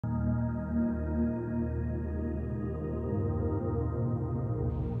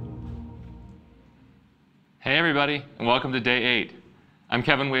Hey everybody, and welcome to Day 8. I'm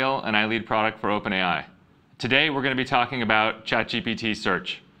Kevin Weil, and I lead product for OpenAI. Today we're going to be talking about ChatGPT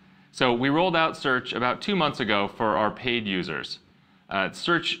search. So we rolled out search about 2 months ago for our paid users.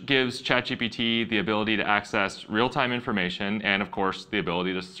 Search gives ChatGPT the ability to access real-time information and, of course, the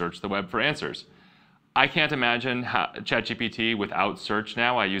ability to search the web for answers. I can't imagine ChatGPT without search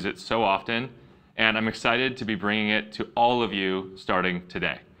now. I use it so often, and I'm excited to be bringing it to all of you starting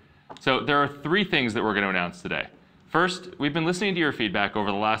today. So there are 3 things that we're going to announce today. First, we've been listening to your feedback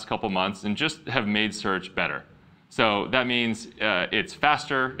over the last couple months and just have made search better. So that means it's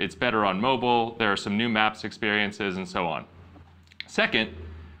faster, it's better on mobile, there are some new maps experiences, and so on. Second,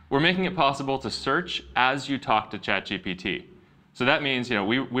 we're making it possible to search as you talk to ChatGPT. So that means,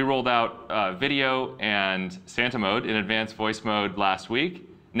 we rolled out video and Santa mode in advanced voice mode last week.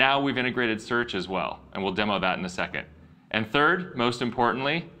 Now we've integrated search as well, and we'll demo that in a second. And third, most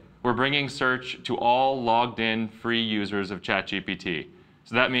importantly, we're bringing search to all logged in free users of ChatGPT.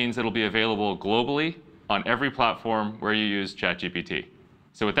 So that means it'll be available globally on every platform where you use ChatGPT.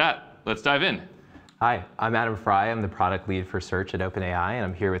 So with that, let's dive in. Hi, I'm Adam Fry. I'm the product lead for search at OpenAI, and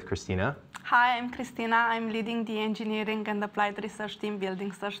I'm here with Cristina. Hi, I'm Cristina. I'm leading the engineering and applied research team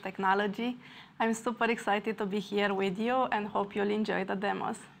building search technology. I'm super excited to be here with you and hope you'll enjoy the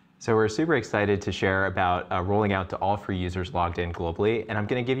demos. So we're super excited to share about rolling out to all free users logged in globally, and I'm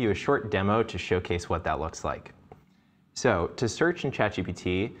going to give you a short demo to showcase what that looks like. So to search in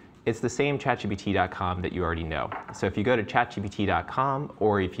ChatGPT, it's the same chatgpt.com that you already know. So if you go to chatgpt.com,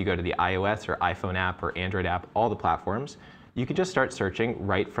 or if you go to the iOS or iPhone app or Android app, all the platforms, you can just start searching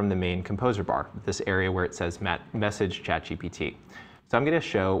right from the main composer bar, this area where it says message ChatGPT. So I'm going to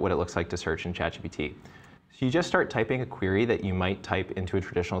show what it looks like to search in ChatGPT. So you just start typing a query that you might type into a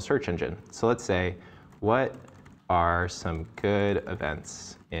traditional search engine. So let's say, what are some good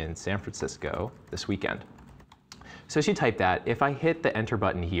events in San Francisco this weekend? So as you type that, if I hit the enter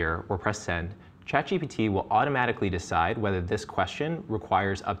button here or press send, ChatGPT will automatically decide whether this question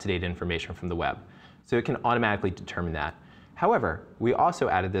requires up-to-date information from the web. So it can automatically determine that. However, we also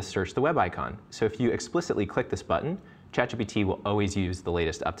added this search the web icon. So if you explicitly click this button, ChatGPT will always use the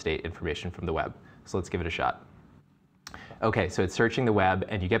latest up-to-date information from the web. So let's give it a shot. OK, so it's searching the web,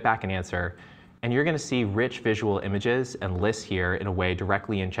 and you get back an answer. And you're going to see rich visual images and lists here in a way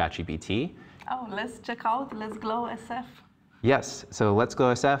directly in ChatGPT. Oh, let's check out Let's Glow SF. Yes, so Let's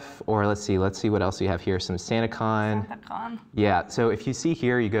Glow SF, or let's see what else you have here. Some SantaCon. SantaCon. Yeah, so if you see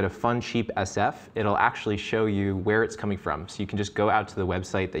here, you go to Fun Cheap SF, it'll actually show you where it's coming from. So you can just go out to the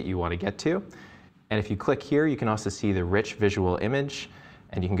website that you want to get to. And if you click here, you can also see the rich visual image.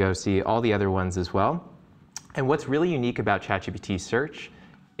 And you can go see all the other ones as well. And what's really unique about ChatGPT search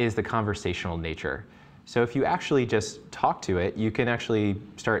is the conversational nature. So if you actually just talk to it, you can actually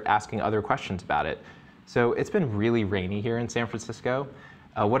start asking other questions about it. So it's been really rainy here in San Francisco.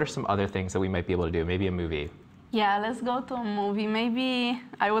 What are some other things that we might be able to do? Maybe a movie. Yeah, let's go to a movie. Maybe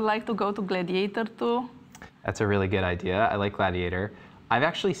I would like to go to Gladiator 2. That's a really good idea. I like Gladiator. I've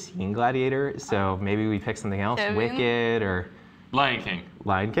actually seen Gladiator, so maybe we pick something else, Kevin? Wicked or... Lion King.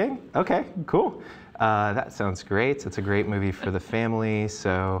 Lion King? OK, cool. That sounds great. It's a great movie for the family,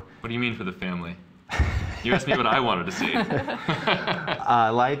 so... What do you mean for the family? You asked me what I wanted to see.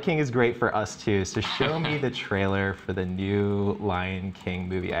 Lion King is great for us, too. So show me the trailer for the new Lion King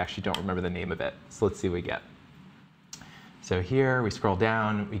movie. I actually don't remember the name of it. So let's see what we get. So here, we scroll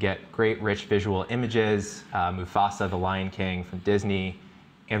down. We get great, rich visual images. Mufasa, the Lion King from Disney.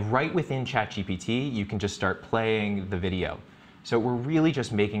 And right within ChatGPT, you can just start playing the video. So we're really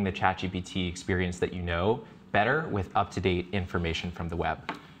just making the ChatGPT experience that you know better with up-to-date information from the web.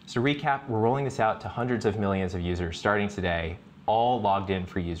 So to recap, we're rolling this out to hundreds of millions of users starting today, all logged in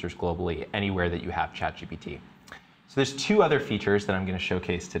for users globally, anywhere that you have ChatGPT. So there's 2 other features that I'm going to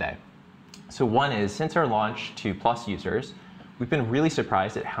showcase today. So one is, since our launch to Plus users, we've been really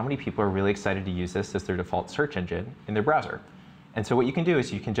surprised at how many people are really excited to use this as their default search engine in their browser. And so what you can do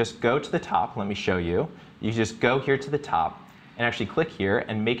is you can just go to the top. Let me show you. You just go here to the top and actually click here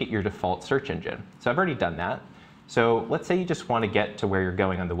and make it your default search engine. So I've already done that. So let's say you just want to get to where you're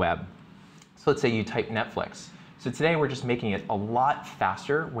going on the web. So let's say you type Netflix. So today we're just making it a lot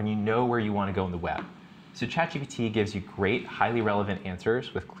faster when you know where you want to go on the web. So ChatGPT gives you great, highly relevant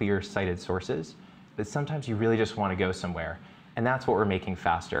answers with clear cited sources. But sometimes you really just want to go somewhere. And that's what we're making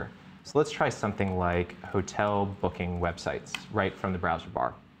faster. So let's try something like hotel booking websites right from the browser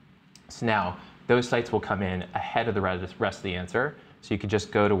bar. So now those sites will come in ahead of the rest of the answer. So you can just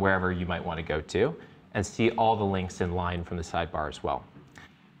go to wherever you might want to go to and see all the links in line from the sidebar as well.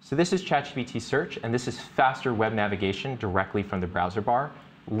 So this is ChatGPT search, and this is faster web navigation directly from the browser bar.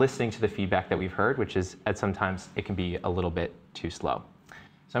 listening to the feedback that we've heard, which is at sometimes it can be a little bit too slow.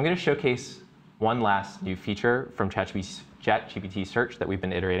 So I'm going to showcase one last new feature from ChatGPT Search that we've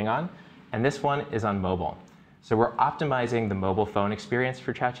been iterating on, and this one is on mobile. So we're optimizing the mobile phone experience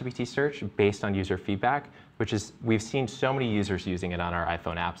for ChatGPT Search based on user feedback, which is, we've seen so many users using it on our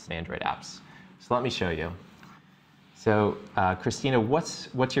iPhone apps and Android apps. So let me show you. So Christina,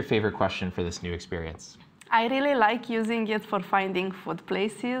 what's your favorite question for this new experience? I really like using it for finding food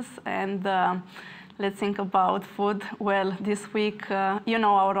places, and let's think about food. Well, this week, you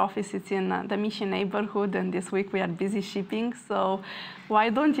know, our office is in the Mission neighborhood, and this week we are busy shipping. So why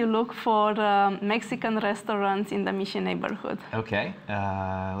don't you look for Mexican restaurants in the Mission neighborhood? Okay,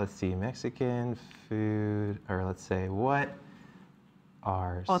 let's see, Mexican food, or let's say, what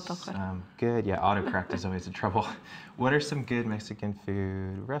are some good, yeah, autocorrect is always a trouble. What are some good Mexican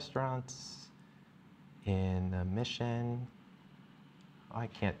food restaurants in the Mission? Oh, I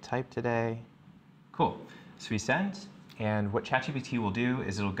can't type today. Cool. So we send, and what ChatGPT will do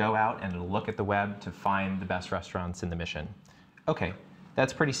is it'll go out and it'll look at the web to find the best restaurants in the Mission. Okay,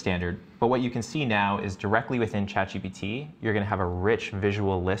 that's pretty standard, but what you can see now is directly within ChatGPT, you're going to have a rich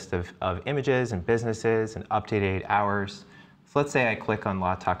visual list of images and businesses and updated hours. So let's say I click on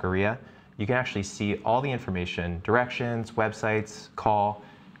La Taqueria. You can actually see all the information, directions, websites, call,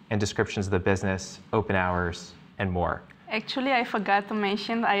 and descriptions of the business, open hours, and more. Actually, I forgot to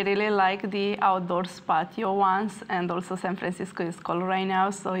mention, I really like the outdoors patio ones, and also San Francisco is cold right now,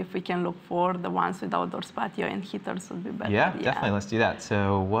 so if we can look for the ones with outdoors patio and heaters would be better. Yeah, definitely, let's do that.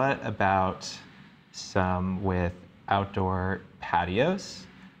 So what about some with outdoor patios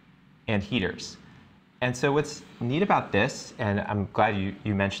and heaters? And so what's neat about this, and I'm glad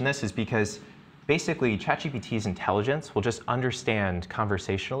you mentioned this, is because basically ChatGPT's intelligence will just understand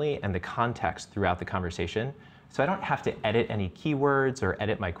conversationally and the context throughout the conversation. So I don't have to edit any keywords or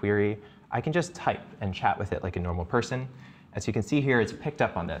edit my query. I can just type and chat with it like a normal person. As you can see here, it's picked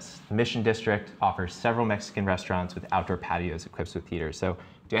up on this. The Mission District offers several Mexican restaurants with outdoor patios equipped with heaters. So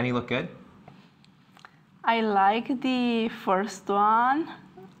do any look good? I like the first one.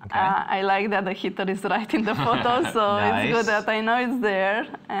 Okay. I like that the heater is right in the photo, so nice. It's good that I know it's there.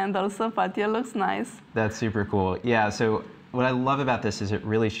 And also patio looks nice. That's super cool. Yeah, so what I love about this is it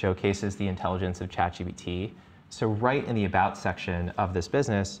really showcases the intelligence of ChatGPT. So right in the About section of this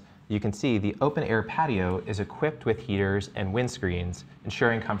business, you can see the open air patio is equipped with heaters and windscreens,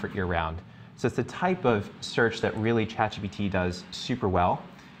 ensuring comfort year-round. So it's the type of search that really ChatGPT does super well.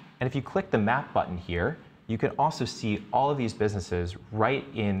 And if you click the map button here, you can also see all of these businesses right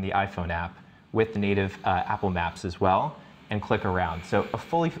in the iPhone app with the native Apple Maps as well, and click around. So a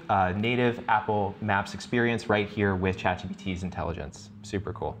fully native Apple Maps experience right here with ChatGPT's intelligence.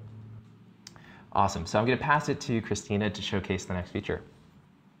 Super cool. Awesome. So I'm going to pass it to Christina to showcase the next feature.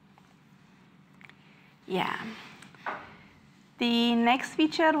 Yeah. The next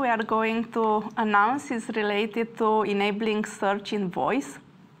feature we are going to announce is related to enabling search in voice.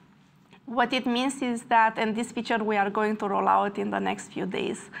 What it means is that, and this feature we are going to roll out in the next few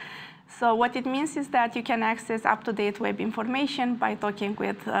days. So what it means is that you can access up-to-date web information by talking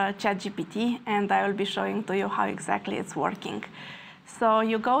with ChatGPT, and I will be showing to you how exactly it's working. So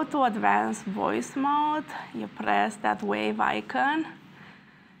you go to advanced voice mode, you press that wave icon.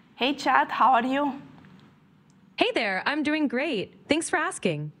 Hey Chat, how are you? Hey there, I'm doing great. Thanks for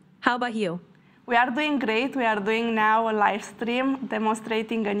asking. How about you? We are doing great. We are doing now a live stream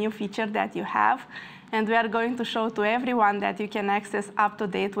demonstrating a new feature that you have, and we are going to show to everyone that you can access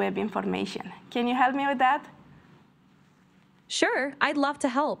up-to-date web information. Can you help me with that? Sure, I'd love to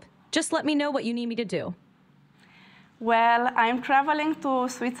help. Just let me know what you need me to do. Well, I'm traveling to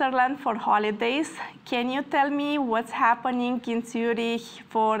Switzerland for holidays. Can you tell me what's happening in Zurich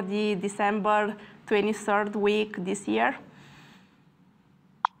for the December 23rd week this year?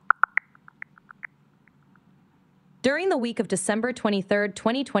 During the week of December 23rd,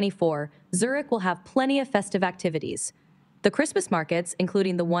 2024, Zurich will have plenty of festive activities. The Christmas markets,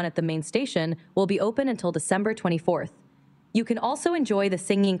 including the one at the main station, will be open until December 24th. You can also enjoy the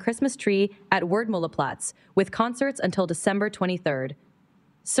singing Christmas tree at Wordmulleplatz, with concerts until December 23rd.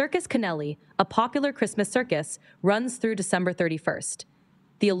 Circus Canelli, a popular Christmas circus, runs through December 31st.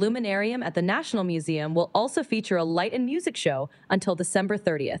 The Illuminarium at the National Museum will also feature a light and music show until December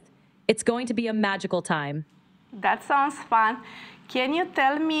 30th. It's going to be a magical time. That sounds fun. Can you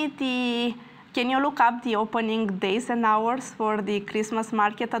tell me can you look up the opening days and hours for the Christmas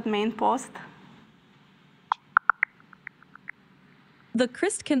market at Main Post? The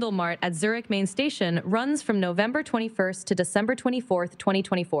Christkindlmarkt at Zurich Main Station runs from November 21st to December 24th,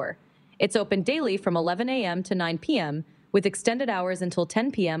 2024. It's open daily from 11 a.m. to 9 p.m., with extended hours until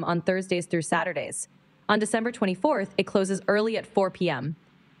 10 p.m. on Thursdays through Saturdays. On December 24th, it closes early at 4 p.m.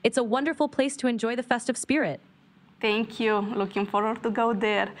 It's a wonderful place to enjoy the festive spirit. Thank you. Looking forward to go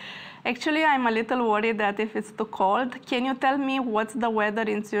there. Actually, I'm a little worried that if it's too cold, can you tell me what's the weather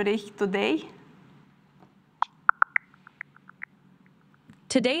in Zurich today?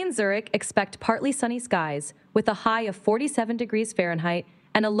 Today in Zurich, expect partly sunny skies with a high of 47 degrees Fahrenheit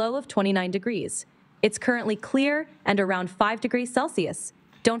and a low of 29 degrees. It's currently clear and around 5 degrees Celsius.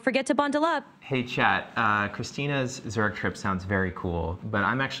 Don't forget to bundle up. Hey, chat. Christina's Zurich trip sounds very cool, but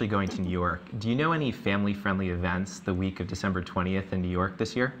I'm actually going to New York. Do you know any family-friendly events the week of December 20th in New York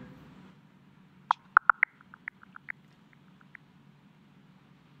this year?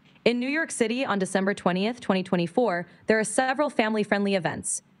 In New York City on December 20th, 2024, there are several family-friendly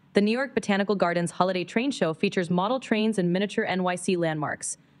events. The New York Botanical Gardens Holiday Train Show features model trains and miniature NYC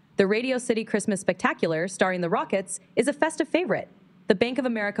landmarks. The Radio City Christmas Spectacular, starring the Rockets, is a festive favorite. The Bank of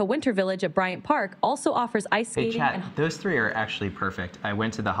America Winter Village at Bryant Park also offers ice skating. Hey, chat, those three are actually perfect. I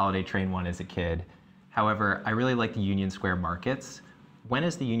went to the Holiday Train one as a kid. However, I really like the Union Square markets. When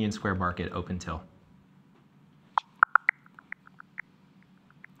is the Union Square market open till?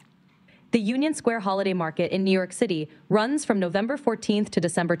 The Union Square Holiday Market in New York City runs from November 14th to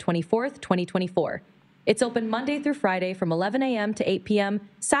December 24th, 2024. It's open Monday through Friday from 11 a.m. to 8 p.m.,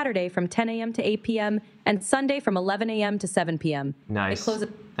 Saturday from 10 a.m. to 8 p.m., and Sunday from 11 a.m. to 7 p.m. Nice.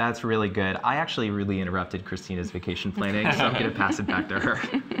 That's really good. I actually really interrupted Christina's vacation planning, so I'm going to pass it back to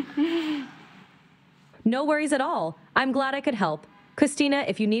her. No worries at all. I'm glad I could help. Christina,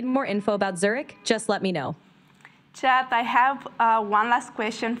 if you need more info about Zurich, just let me know. Chat, I have one last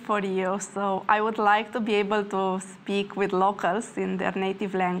question for you. So I would like to be able to speak with locals in their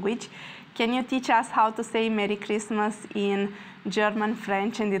native language. Can you teach us how to say Merry Christmas in German,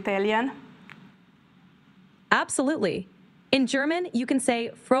 French, and Italian? Absolutely. In German, you can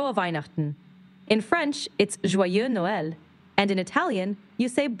say Frohe Weihnachten. In French, it's Joyeux Noël. And in Italian, you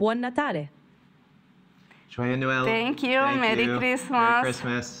say Buon Natale. Joyeux Noël. Thank you. Merry Christmas. Merry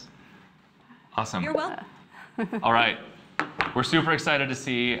Christmas. Awesome. You're welcome. All right. We're super excited to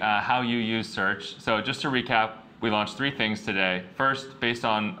see how you use search. So just to recap, we launched 3 things today. First, based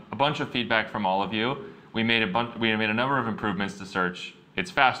on a bunch of feedback from all of you, we made a number of improvements to search.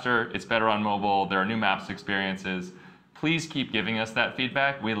 It's faster, it's better on mobile, there are new maps experiences. Please keep giving us that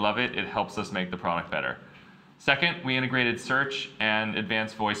feedback. We love it. It helps us make the product better. Second, we integrated search and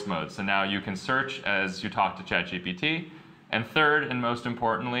advanced voice mode. So now you can search as you talk to ChatGPT. And third, and most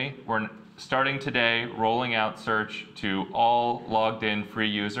importantly, we're starting today rolling out search to all logged in free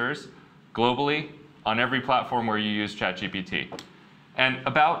users globally on every platform where you use ChatGPT. And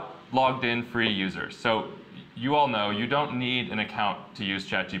about logged in free users. So you all know you don't need an account to use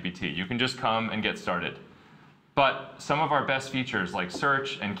ChatGPT. You can just come and get started. But some of our best features like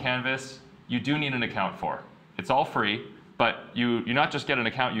search and Canvas, you do need an account for. It's all free, but you not just get an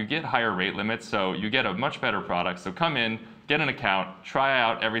account, you get higher rate limits, so you get a much better product. So come in, get an account, try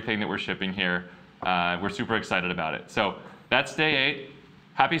out everything that we're shipping here. We're super excited about it. So that's day 8.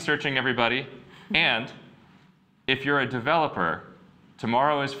 Happy searching, everybody. And if you're a developer,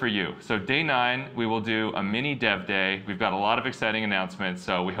 tomorrow is for you. So day 9, we will do a mini dev day. We've got a lot of exciting announcements,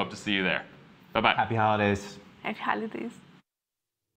 so we hope to see you there. Bye-bye. Happy holidays. Happy holidays.